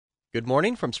Good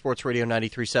morning from Sports Radio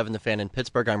 93.7 The Fan in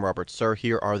Pittsburgh. I'm Robert Sir.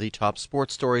 Here are the top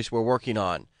sports stories we're working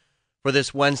on for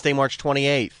this Wednesday, March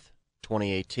 28th,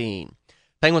 2018.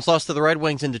 Penguins lost to the Red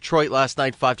Wings in Detroit last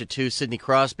night 5-2. Sidney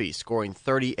Crosby scoring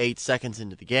 38 seconds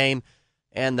into the game,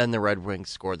 and then the Red Wings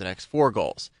scored the next 4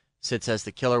 goals. Sid says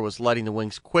the killer was letting the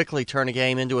Wings quickly turn a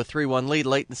game into a 3-1 lead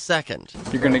late in the second.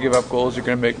 You're going to give up goals, you're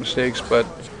going to make mistakes, but,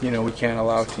 we can't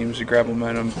allow teams to grab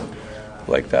momentum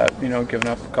like that, giving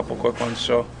up a couple quick ones.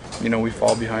 So, we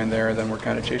fall behind there, and then we're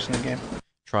kind of chasing the game.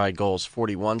 Tried goals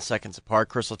 41 seconds apart.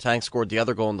 Chris Letang scored the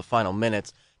other goal in the final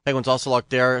minutes. Penguins also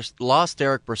lost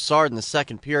Derek Brassard in the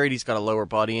second period. He's got a lower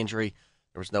body injury.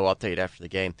 There was no update after the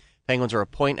game. Penguins are a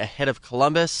point ahead of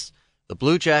Columbus. The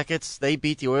Blue Jackets, they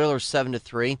beat the Oilers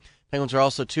 7-3. Penguins are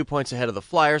also 2 points ahead of the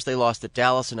Flyers. They lost at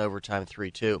Dallas in overtime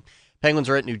 3-2. Penguins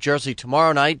are at New Jersey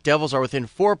tomorrow night. Devils are within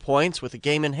 4 points with a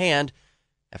game in hand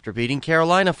after beating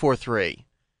Carolina 4-3.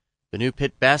 The new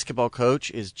Pitt basketball coach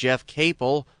is Jeff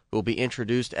Capel, who will be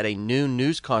introduced at a noon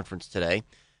news conference today.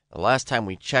 The last time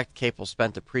we checked, Capel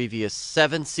spent the previous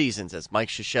 7 seasons as Mike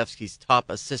Krzyzewski's top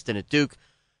assistant at Duke,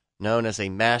 known as a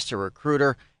master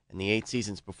recruiter. In the 8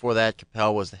 seasons before that,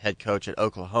 Capel was the head coach at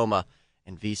Oklahoma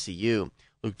and VCU.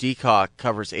 Luke Deacock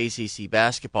covers ACC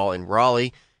basketball in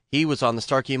Raleigh. He was on the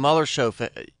Starkey and Muller show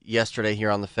yesterday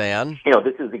here on The Fan.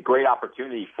 This is a great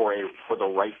opportunity for the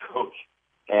right coach.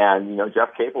 And, Jeff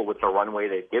Capel, with the runway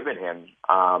they've given him,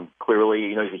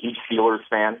 clearly, he's a huge Steelers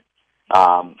fan.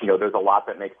 There's a lot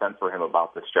that makes sense for him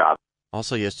about this job.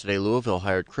 Also yesterday, Louisville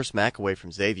hired Chris McAway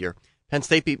from Xavier. Penn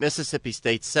State beat Mississippi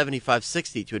State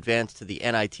 75-60 to advance to the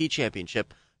NIT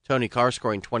championship. Tony Carr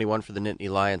scoring 21 for the Nittany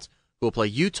Lions, who will play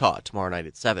Utah tomorrow night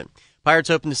at 7. Pirates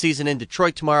open the season in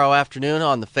Detroit tomorrow afternoon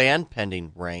on The Fan,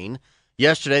 pending rain.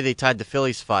 Yesterday, they tied the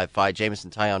Phillies 5-5.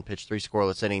 Jameson Taillon pitched 3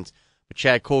 scoreless innings, but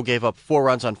Chad Cole gave up 4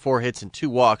 runs on 4 hits and 2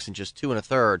 walks in just 2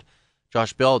 1/3.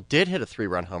 Josh Bell did hit a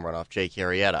 3-run home run off Jake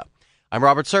Arrieta. I'm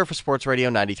Robert Sir for Sports Radio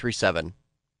 93.7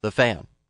 The Fan.